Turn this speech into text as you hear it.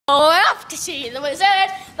see the wizard,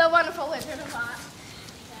 the wonderful Wizard of Oz.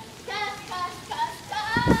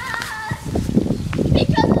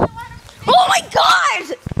 Because of the wonderful... Oh my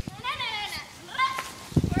God!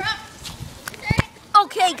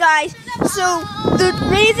 Okay guys, so the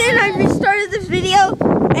reason I restarted this video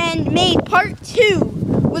and made part 2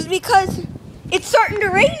 was because it's starting to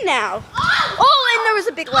rain now. Oh, and there was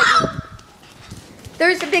a big lightning. There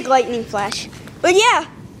was a big lightning flash. But yeah.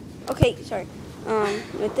 Okay, sorry.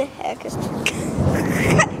 What the heck is...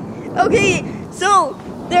 Okay, so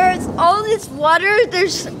there's all this water.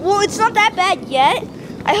 Well, it's not that bad yet.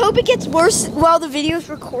 I hope it gets worse while the video's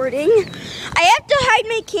recording. I have to hide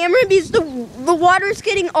my camera because the water's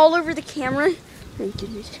getting all over the camera. Oh my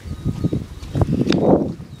goodness.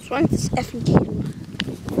 What's wrong with this effing camera?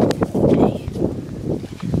 Okay.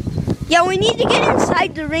 Yeah, we need to get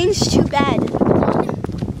inside. The rain's too bad.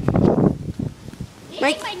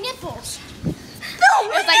 My nipples. No,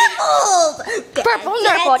 my nipples! Purple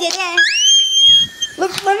nipple.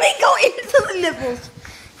 Let me go into the nipples.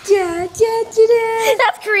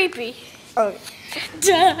 That's creepy. Oh.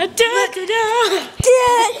 Da, da, da, da.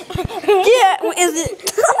 Is it?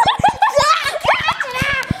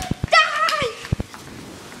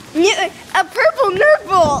 A purple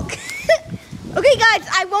nipple. Okay, guys,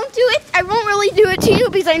 I won't do it. I won't really do it to you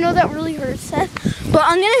because I know that really hurts, Seth. But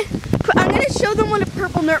I'm gonna show them what a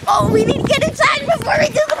purple nipple. Oh, we need to get inside before we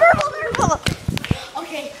do the purple nipple.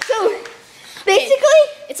 Okay. So basically,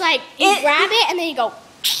 it's like you grab it and then you go.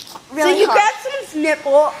 Really so you grab someone's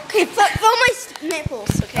nipple. Okay, film my nipples.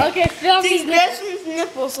 Okay. Film these nipples. Grab someone's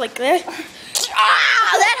nipples like this.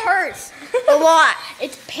 Ah, that hurts a lot.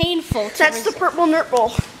 It's painful. That's the purple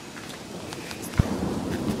nipple.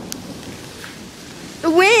 The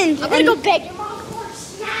wind. I'm gonna go beg your mom for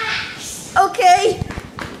snacks. Okay.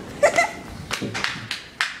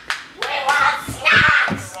 We want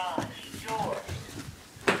snacks.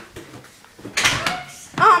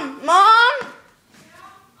 Mom.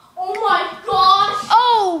 Oh my gosh.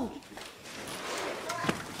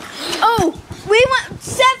 Oh, we want.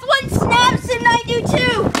 Seth wants snaps and I do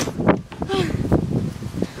too.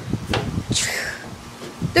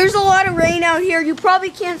 There's a lot of rain out here. You probably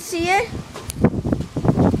can't see it.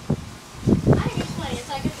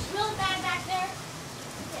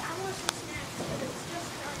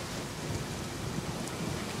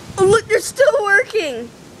 Oh, look, they're still working.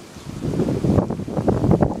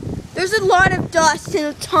 There's a lot of dust and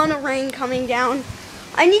a ton of rain coming down.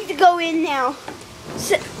 I need to go in now.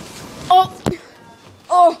 Oh,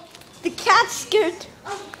 the cat's scared.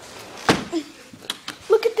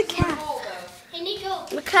 Look at the cat. Hey, Nico.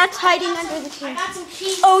 The cat's hiding under the table. I got some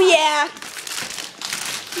cheese. Oh, yeah.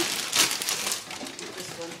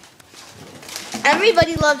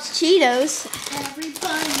 Everybody loves Cheetos. Everybody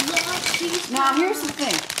loves Cheetos. Now, here's the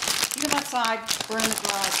thing. You come outside, we're in the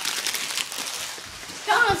garage.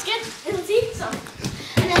 Come on, let's eat some.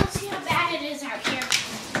 And then let's see how bad it is out here.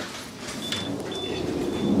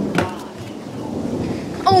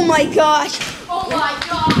 Oh my gosh. Oh my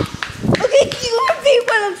gosh. Okay, you repeat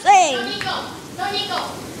what I'm saying. No, Nico,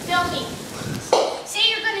 film me. Say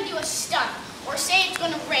you're gonna do a stunt, or say it's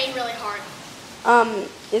gonna rain really hard.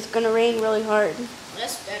 It's gonna rain really hard.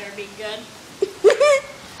 This better be good.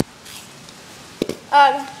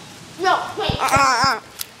 No, wait.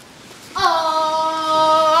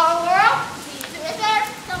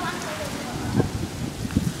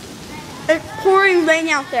 It's pouring rain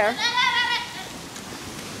out there.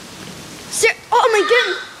 Oh my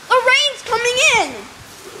goodness, the rain's coming in.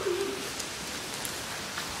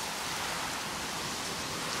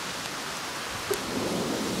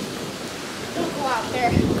 Don't go out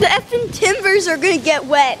there. The effing timbers are gonna get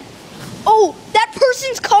wet. Oh, that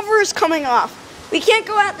person's cover is coming off. We can't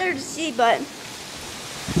go out there to see, but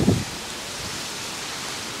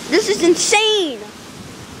this is insane.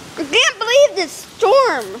 I can't believe this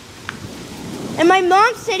storm. And my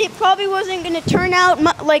mom said it probably wasn't going to turn out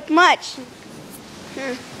like much.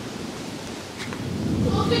 The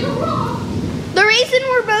reason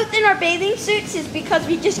we're both in our bathing suits is because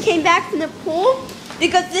we just came back from the pool.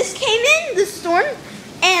 Because this came in, the storm,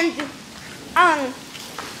 and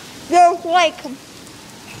there's like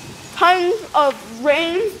tons of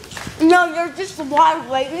rain. No, there's just a lot of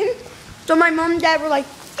lightning. So my mom and dad were like,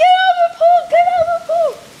 get out of the pool, get out of the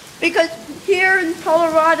pool. Because here in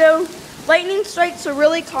Colorado, lightning strikes are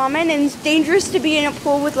really common and it's dangerous to be in a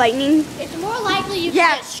pool with lightning. It's more likely you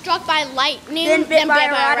get struck by lightning than bit by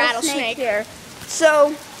a rattlesnake. Here.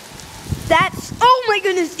 So that's, oh my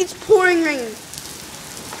goodness, it's pouring rain.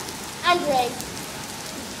 And rain.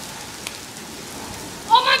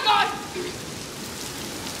 Oh my god!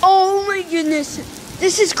 Oh my goodness,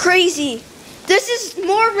 this is crazy. This is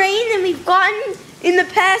more rain than we've gotten in the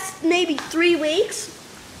past maybe 3 weeks.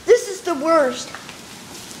 This is the worst.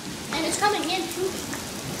 And it's coming in too.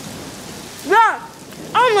 Yeah.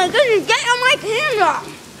 Oh my goodness, get on my camera.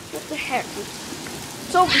 What the heck?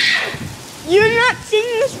 So you're not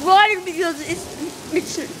seeing this water because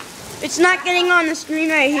it's not getting on the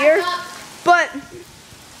screen right here, but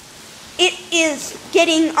it is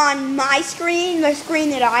getting on my screen, the screen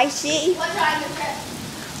that I see. What time is it?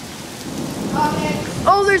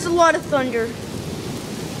 Oh, there's a lot of thunder.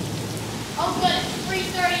 Oh good, it's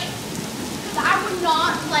 3:30. I would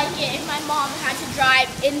not like it if my mom had to drive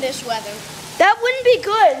in this weather. That wouldn't be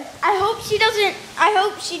good. I hope she doesn't.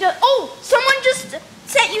 Oh, someone just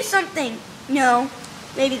sent you something. No,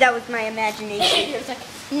 maybe that was my imagination. It's like,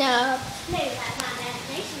 no, maybe that's my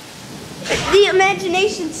imagination. The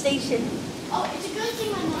imagination station. Oh, it's a good thing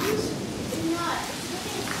my mom's not. It's a good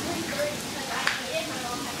thing it's 3:30 because I hated my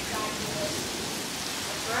mom had to drive to this.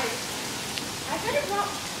 That's right. I could have brought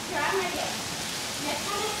drive my day. Next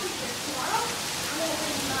time I come here tomorrow, I'm gonna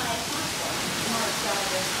bring my passport. Tomorrow's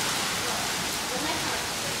Saturday. With my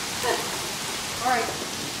passport. All right.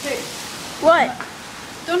 Hey, What? I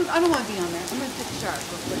don't want to be on there. I'm going to take a shower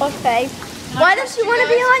real quick. Okay. Why don't you want to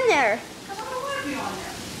be on there? Because I don't want to be on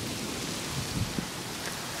there.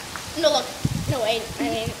 No, look. No, wait. I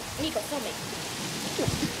mean, Nico, film me.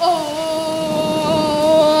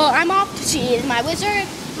 Oh, I'm off to see my wizard,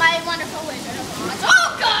 my wonderful wizard of Oz.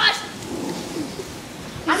 Oh, gosh!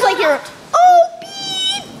 It's like you're. Oh,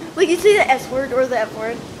 beep. Like you say the S word or the F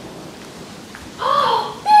word.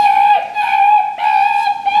 Oh,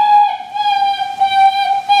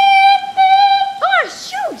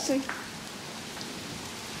 Shoot.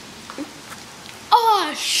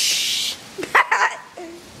 oh, shh.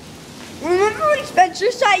 Remember when Spencer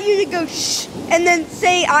taught you to go shh and then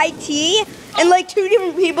say IT? And like 2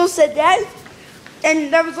 different people said that?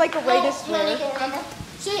 And that was like a way to No, swear. Nico, remember?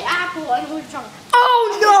 Say apple and who's drunk.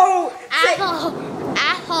 Oh no! Say- Apple.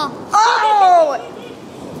 Apple. Oh!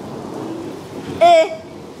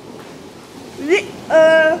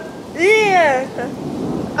 Yeah.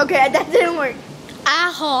 Okay, that didn't work.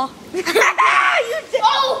 Apple. You did.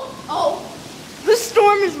 Oh! Oh! The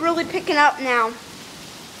storm is really picking up now.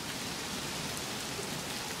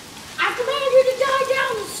 I command you to die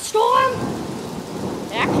down, the storm!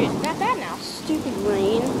 Actually, it's not bad now. Stupid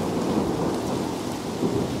rain.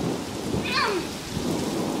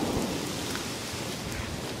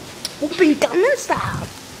 Open Gangnam Style.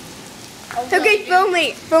 Okay, film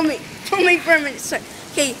me for a minute. Sorry.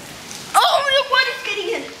 Okay. Oh, the water's getting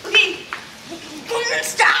in. Okay. Gangnam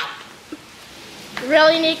Style.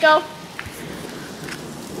 Really, Nico?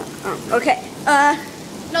 Oh, okay.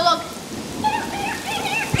 No, look.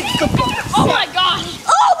 Oh my gosh!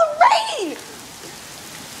 Oh, the rain!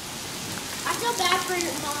 I feel bad for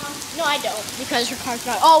your mom. No, I don't, because her car's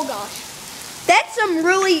not. Oh gosh. That's some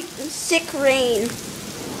really sick rain.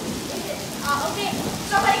 Okay,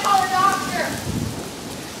 somebody call a doctor.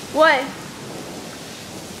 What?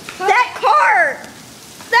 That car!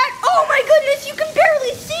 Oh my goodness, you can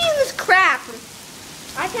barely see in this crap.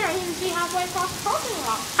 I can't even see halfway across the parking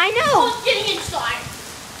lot. I know. Oh, it's getting inside.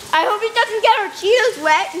 I hope it doesn't get our Cheetos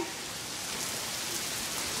wet.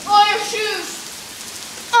 Oh, your shoes.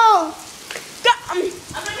 Oh. I'm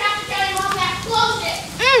gonna have to tell your mom that. Close it.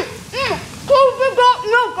 Close the door.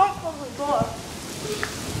 No, don't close the door.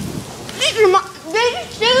 These are my baby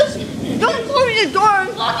shoes. Don't close the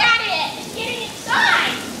door. Look at it. It's getting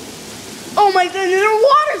inside. Oh my goodness, the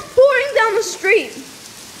water's pouring down the street.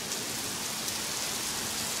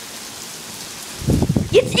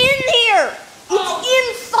 It's in here. It's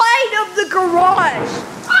inside of the garage.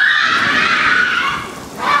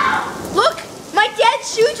 Look, my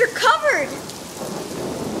dad's shoes are covered.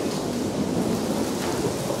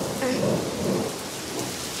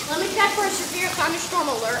 Let me check for a severe thunderstorm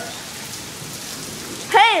alert.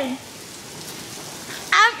 Hey,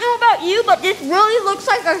 I don't know about you, but this really looks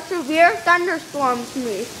like a severe thunderstorm to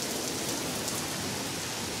me.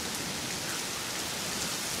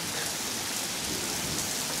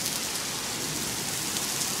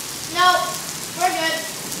 No, we're good.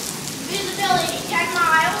 Visibility 10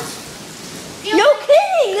 miles. No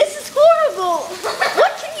kidding, this is horrible.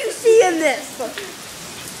 What can you see in this?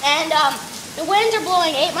 And the winds are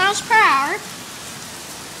blowing 8 miles per hour.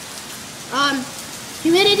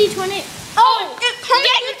 Humidity 20. Oh, it's coming.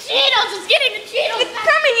 Getting the Cheetos. It's getting the Cheetos. It's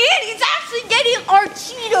coming in. It's actually getting our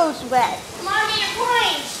Cheetos wet. Come on, get your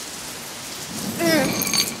coins.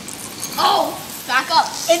 Oh, back up.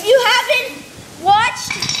 If you haven't watched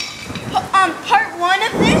part 1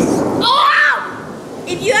 of this, Oh!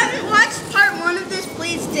 if you haven't watched part 1 of this,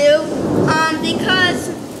 please do. because,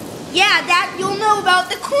 yeah, that you'll know about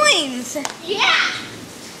the coins. Yeah.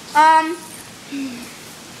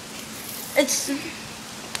 It's Now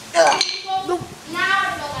I go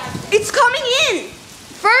down. it's coming in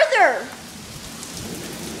further.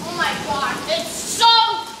 Oh my god, it's so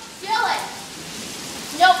feel it.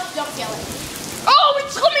 Nope, don't feel it. Oh,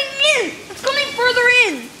 it's coming in. It's coming further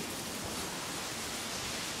in.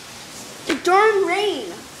 The darn rain.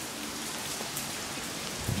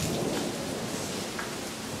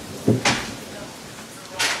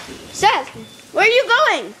 Seth, where are you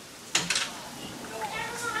going?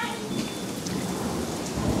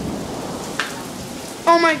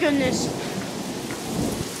 Oh my goodness.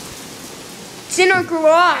 It's in our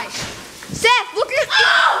garage. Seth, look at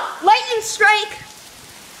Oh! lightning strike.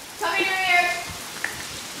 Come here.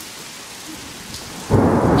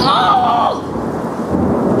 Oh!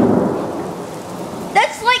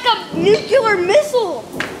 That's like a nuclear missile.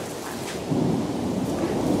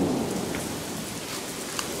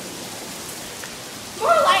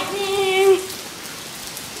 More lightning.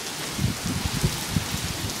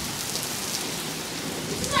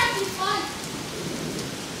 This is actually fun.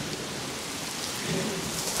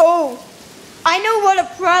 Oh, I know what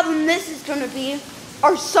a problem this is going to be.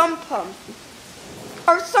 Our sump pump.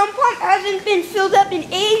 Our sump pump hasn't been filled up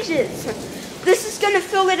in ages. This is going to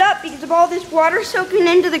fill it up because of all this water soaking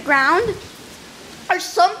into the ground. Our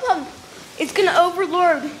sump pump is going to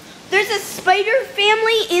overload. There's a spider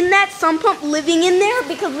family in that sump pump living in there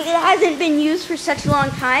because it hasn't been used for such a long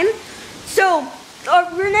time. So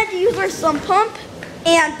we're going to have to use our sump pump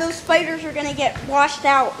and those spiders are going to get washed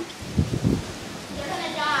out. They're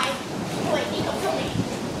gonna die. Oh, wait, Nico, kill me.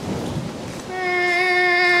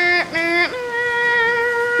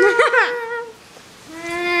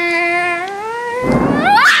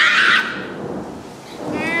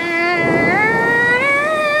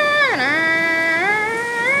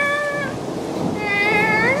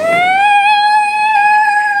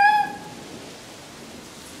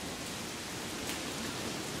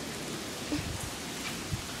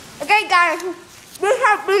 Okay, guys, this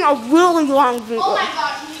has been a really long video. Oh my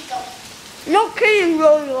gosh, Nico. No kidding,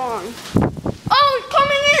 really long. Oh, it's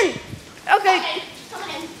coming in. Okay, Come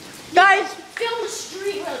in. guys. Film the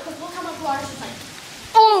street really quick. Look how much water's just like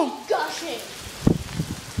Oh, gushing.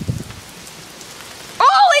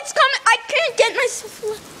 oh, it's coming. I can't get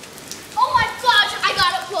myself. Oh my gosh, I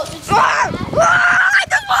got up close. It's so Ah, bad. ah!